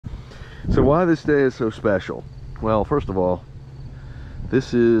So why this day is so special? Well, first of all,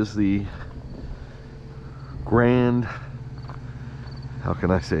 this is the grand, how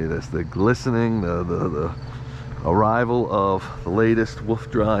can I say this, the glistening, the arrival of the latest Wolf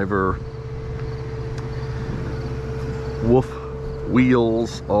Driver Wolf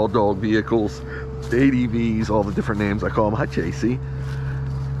wheels, all dog vehicles, ADVs, all the different names I call them. Hi Chasey.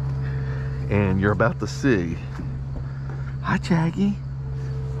 And you're about to see, hi Jaggy,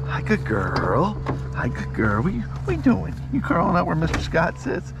 hi good girl, hi good girl, what you doing? You curling up where Mr. Scott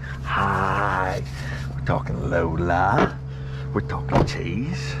sits? Hi. We're talking Lola, we're talking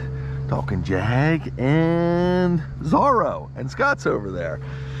Chase, talking Jag, and Zorro, and Scott's over there.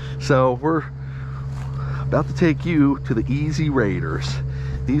 So we're about to take you to the EZRaiders.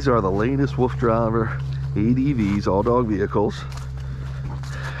 These are the latest Wolf Driver ADVs, all dog vehicles,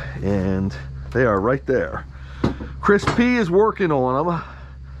 and they are right there. Chris P is working on them,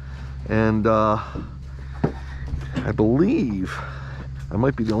 and I believe I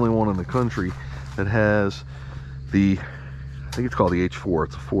might be the only one in the country that has the, I think it's called the H4.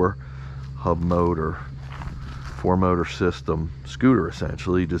 It's a 4-hub motor, 4-motor system scooter,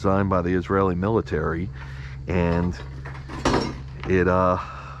 essentially designed by the Israeli military. And it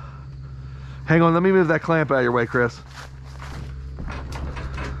hang on, let me move that clamp out of your way, Chris.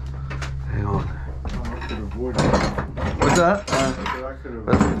 Hang on. What's that?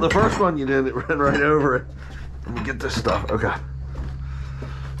 The first one you did, it ran right over it. Let me get this stuff. Okay.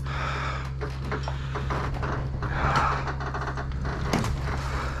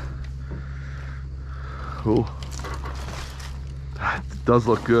 Cool. It does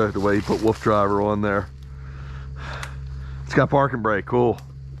look good the way you put Wolf Driver on there. It's got parking brake. Cool.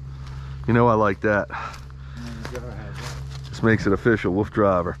 You know I like that. This makes it official, Wolf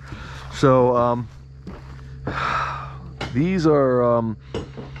Driver. So these are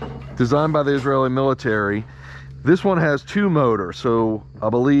designed by the Israeli military. This one has 2 motors, so I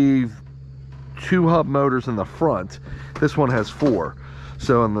believe 2 hub motors in the front. This one has 4.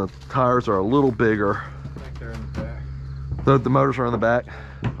 So, and the tires are a little bigger. I think they're in the back. The motors are in the back?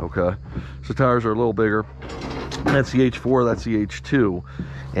 Okay. So tires are a little bigger. That's the H4, that's the H2.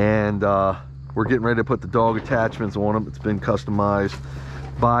 And we're getting ready to put the dog attachments on them. It's been customized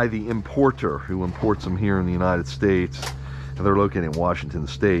by the importer who imports them here in the United States. And they're located in Washington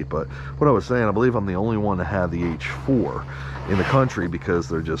State. But what I was saying, I believe I'm the only one to have the H4 in the country because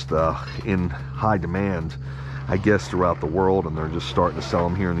they're just in high demand, I guess, throughout the world, and they're just starting to sell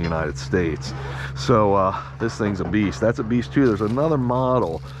them here in the United States. So this thing's a beast. That's a beast too. There's another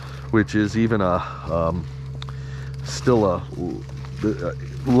model which is even still a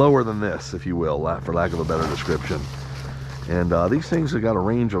lower than this, if you will, for lack of a better description. And these things have got a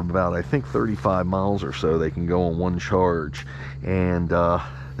range of about, I think, 35 miles or so. They can go on one charge, and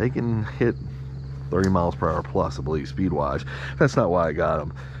they can hit 30 miles per hour plus, I believe, speed-wise. That's not why I got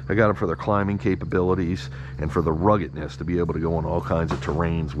them. I got them for their climbing capabilities and for the ruggedness to be able to go on all kinds of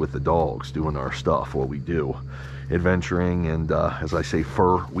terrains with the dogs, doing our stuff, what we do, adventuring and, as I say,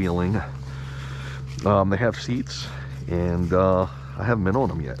 fur wheeling. They have seats, and I haven't been on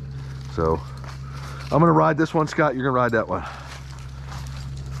them yet. So I'm gonna ride this one, Scott, you're gonna ride that one.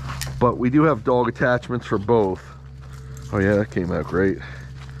 But we do have dog attachments for both. Oh yeah, that came out great.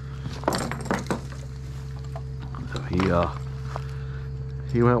 So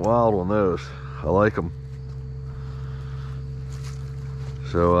he went wild on those. I like them.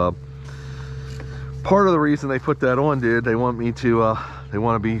 So part of the reason they put that on, dude, they want me to they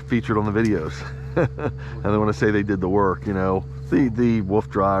want to be featured on the videos. And they want to say they did the work, you know, the Wolf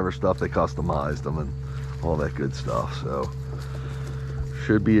Driver stuff, they customized them and all that good stuff. So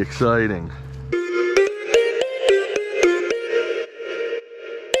should be exciting.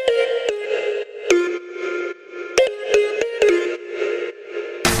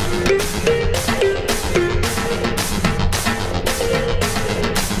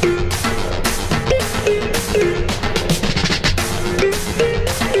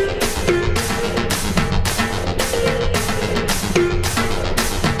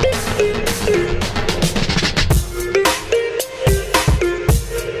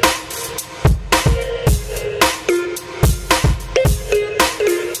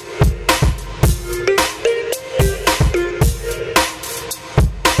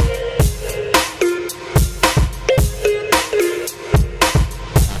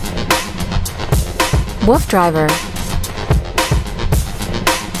 Wolf Driver.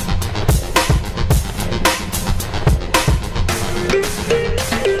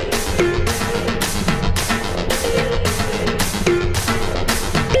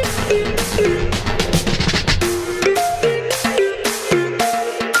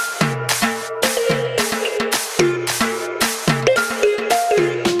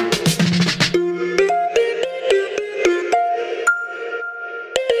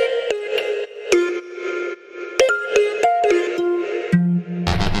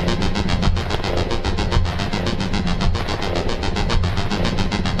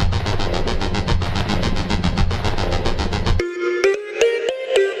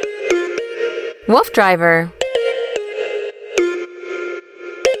 Wolf driver.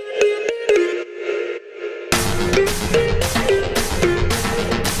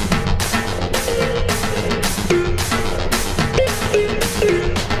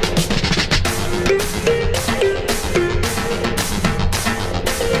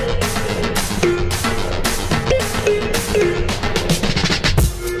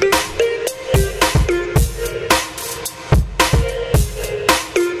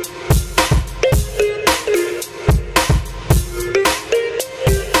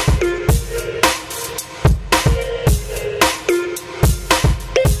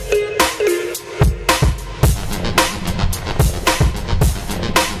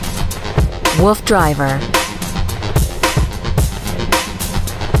 Wolf driver.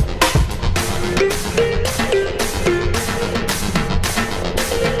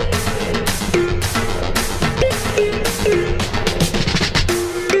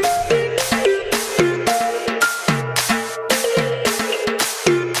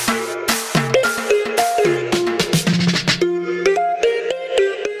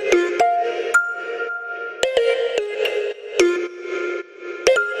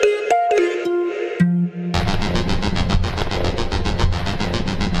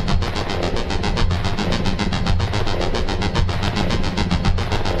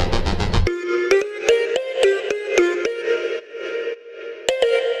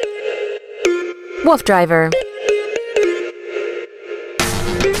 Wolf driver.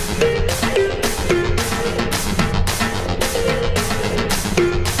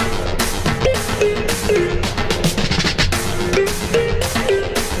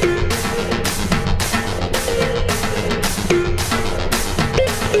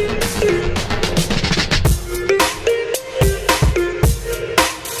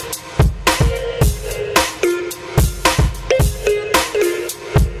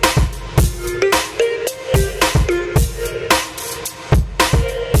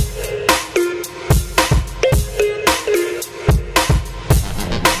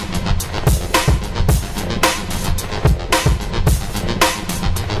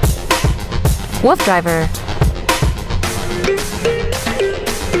 Wolf driver.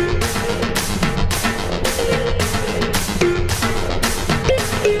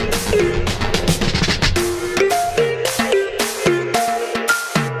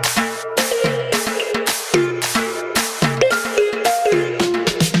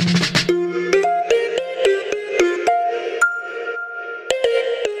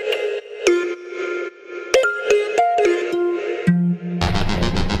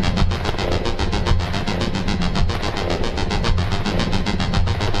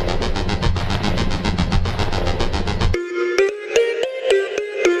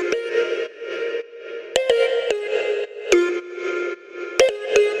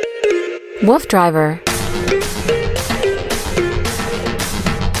 Wolf driver.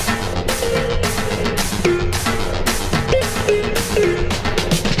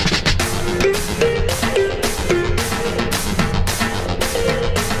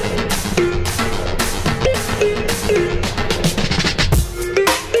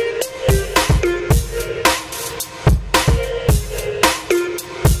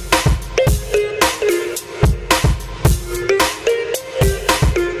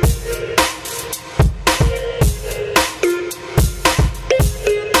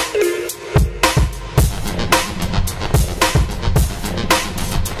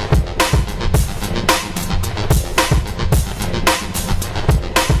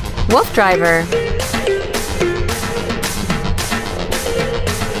 Wolf driver.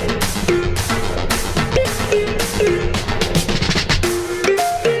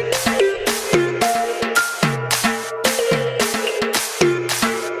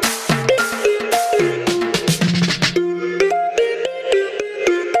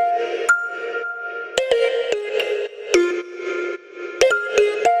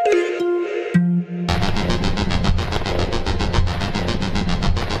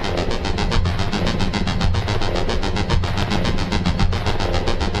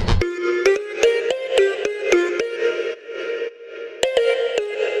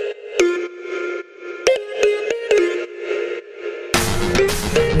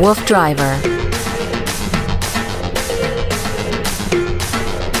 Wolf driver.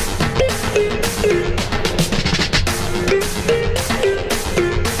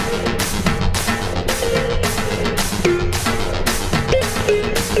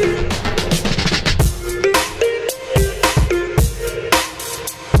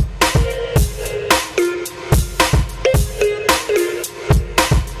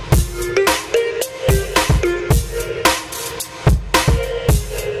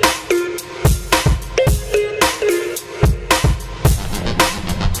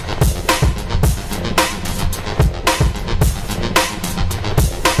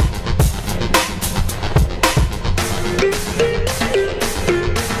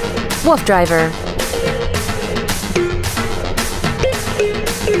 Wolf driver.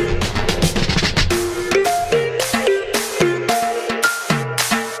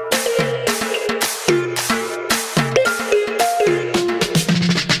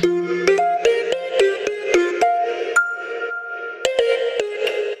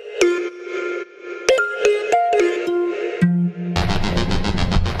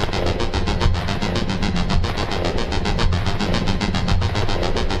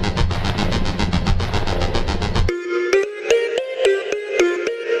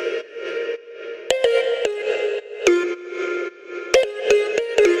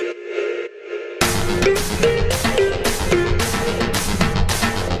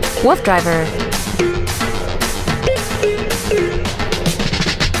 Wolf driver.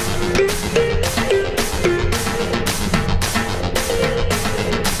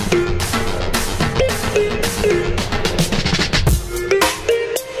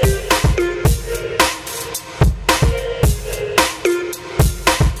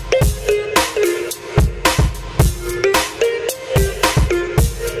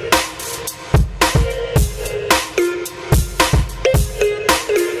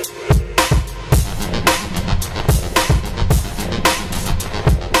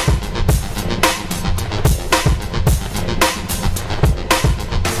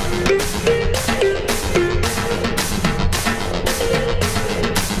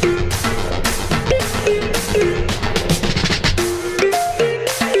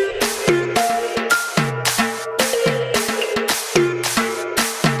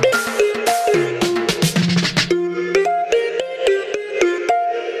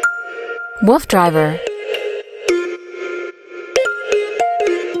 Wolf driver.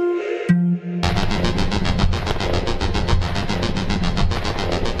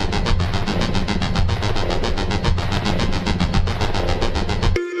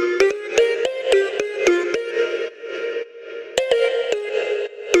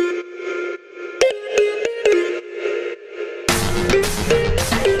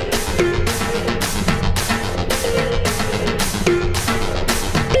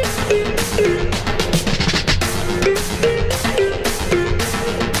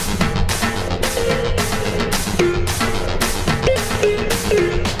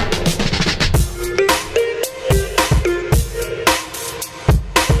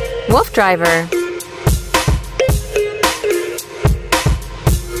 Wolf driver.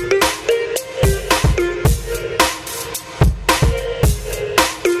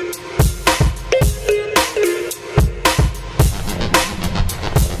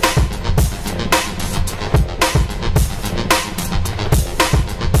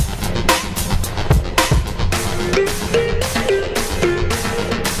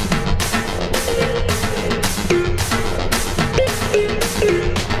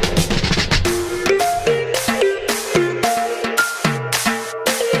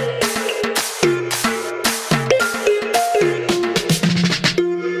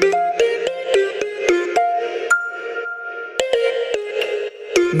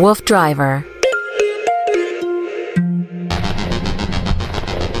 Wolf driver.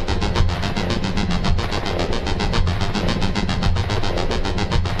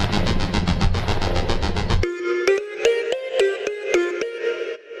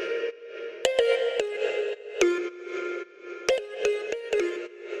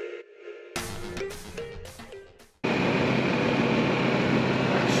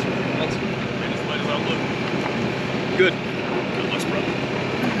 Good. Good looks, bro.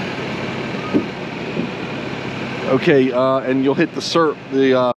 Okay, and you'll hit the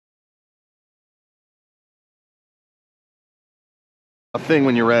thing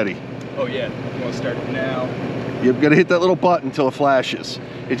when you're ready. Oh yeah, you want to start now? You've got to hit that little button until it flashes.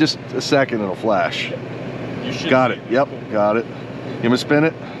 It just a second, it'll flash. You should. Got it. Yep, got it. You want me to spin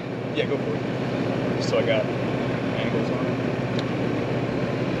it? Yeah, go for it. So I got